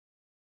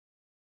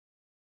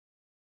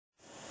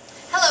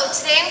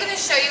today I'm going to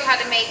show you how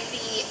to make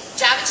the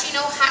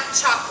Javaccino Hot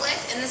Chocolate,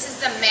 and this is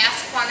the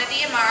mass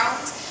quantity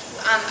amount.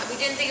 We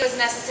didn't think it was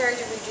necessary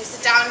to reduce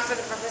it down for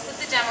the purpose of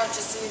the demo,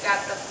 just so you got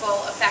the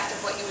full effect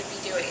of what you would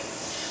be doing.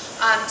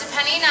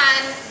 Depending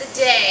on the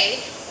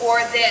day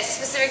or the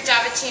specific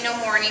Javaccino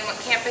morning, what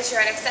campus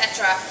you're at,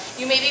 etc.,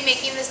 you may be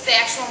making this the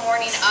actual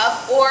morning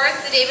of or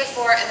the day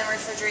before and then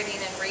refrigerating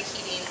and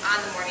reheating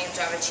on the morning of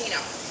Javaccino.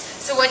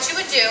 So what you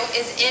would do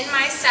is in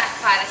my stock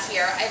pot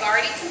here, I've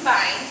already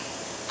combined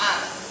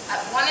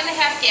 1.5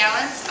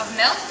 gallons of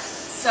milk.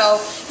 So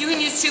you can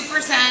use 2%,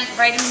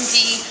 vitamin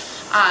D,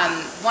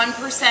 1%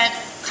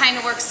 kind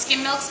of works.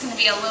 Skim milk's going to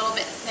be a little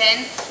bit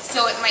thin,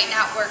 so it might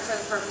not work for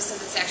the purpose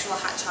of this actual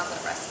hot chocolate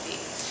recipe.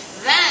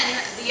 Then,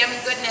 the yummy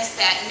goodness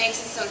that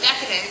makes it so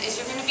decadent is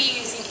you're going to be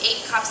using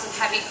 8 cups of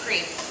heavy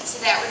cream.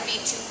 So that would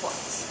be 2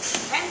 quarts.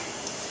 Okay?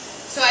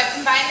 So I've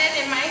combined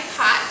it in my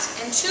pot,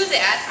 and to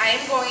that I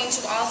am going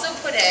to also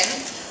put in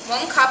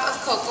 1 cup of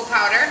cocoa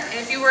powder.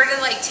 And if you were to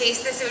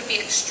taste this, it would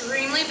be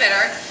extremely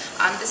bitter.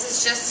 This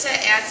is just to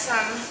add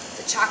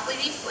the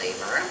chocolatey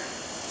flavor.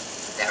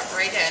 Put that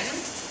right in.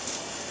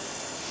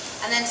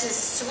 And then to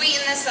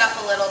sweeten this up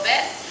a little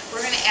bit,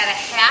 we're going to add a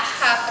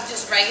 1/2 cup of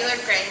just regular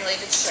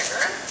granulated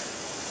sugar,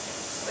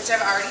 which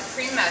I've already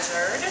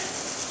pre-measured.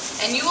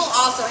 And you will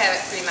also have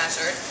it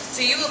pre-measured.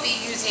 So you will be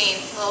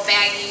using little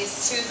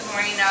baggies to the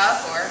morning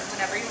of or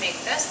whenever you make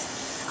this.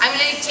 I'm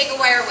going to take a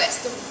wire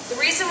whisk. The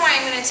reason why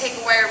I'm going to take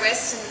a wire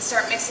whisk and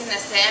start mixing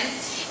this in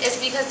is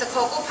because the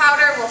cocoa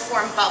powder will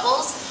form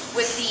bubbles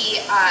with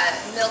the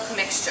milk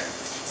mixture.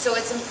 So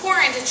it's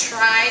important to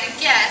try to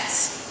get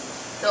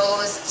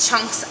those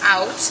chunks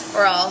out,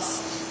 or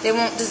else they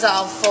won't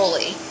dissolve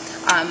fully.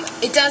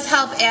 It does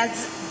help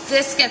as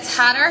this gets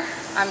hotter,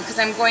 because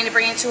I'm going to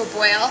bring it to a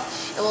boil.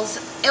 It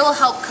will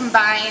help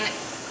combine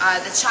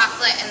the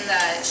chocolate and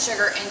the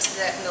sugar into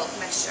the milk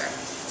mixture.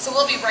 So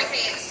we'll be right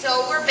back.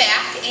 So we're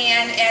back,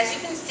 and as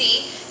you can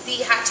see, the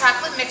hot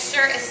chocolate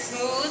mixture is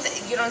smooth.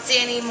 You don't see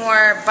any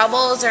more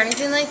bubbles or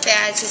anything like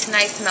that. It's just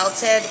nice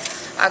melted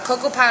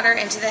cocoa powder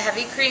into the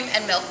heavy cream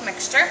and milk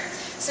mixture.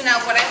 So now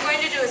what I'm going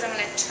to do is I'm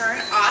going to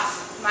turn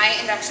off my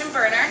induction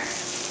burner,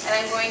 and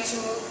I'm going to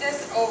move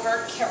this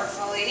over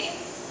carefully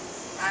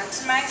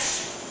onto my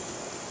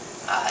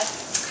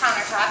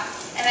countertop,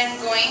 and I'm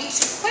going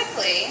to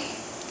quickly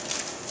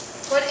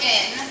put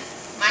in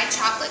my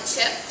chocolate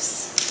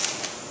chips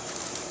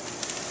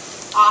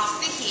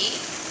off the heat,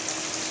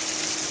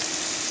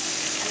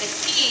 and the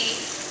heat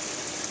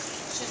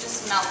should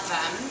just melt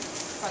them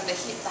from the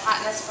heat, the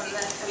hotness from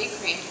the heavy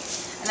cream.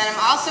 And then I'm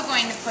also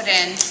going to put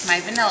in my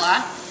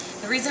vanilla.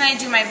 The reason I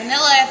do my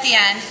vanilla at the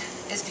end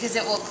is because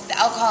the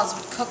alcohols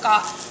would cook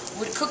off,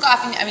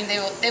 and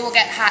they will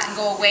get hot and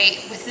go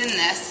away within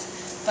this,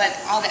 but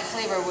all that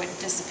flavor would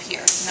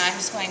disappear. So now I'm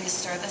just going to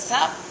stir this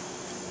up,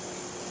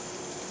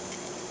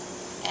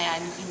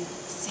 and you can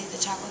see the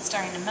chocolate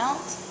starting to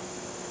melt,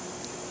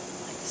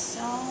 like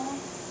so.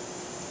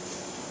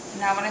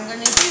 Now what I'm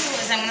going to do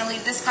is I'm going to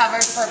leave this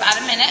covered for about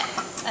a minute,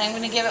 and I'm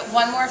going to give it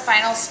one more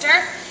final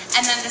stir,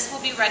 and then this will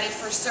be ready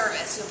for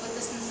service. You'll put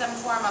this in some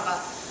form of a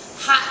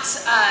hot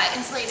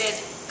insulated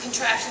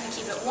contraption to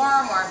keep it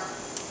warm, or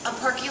a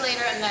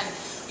percolator, and then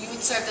you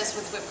would serve this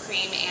with whipped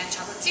cream and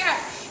chocolate syrup.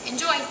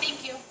 Enjoy.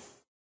 Thank you.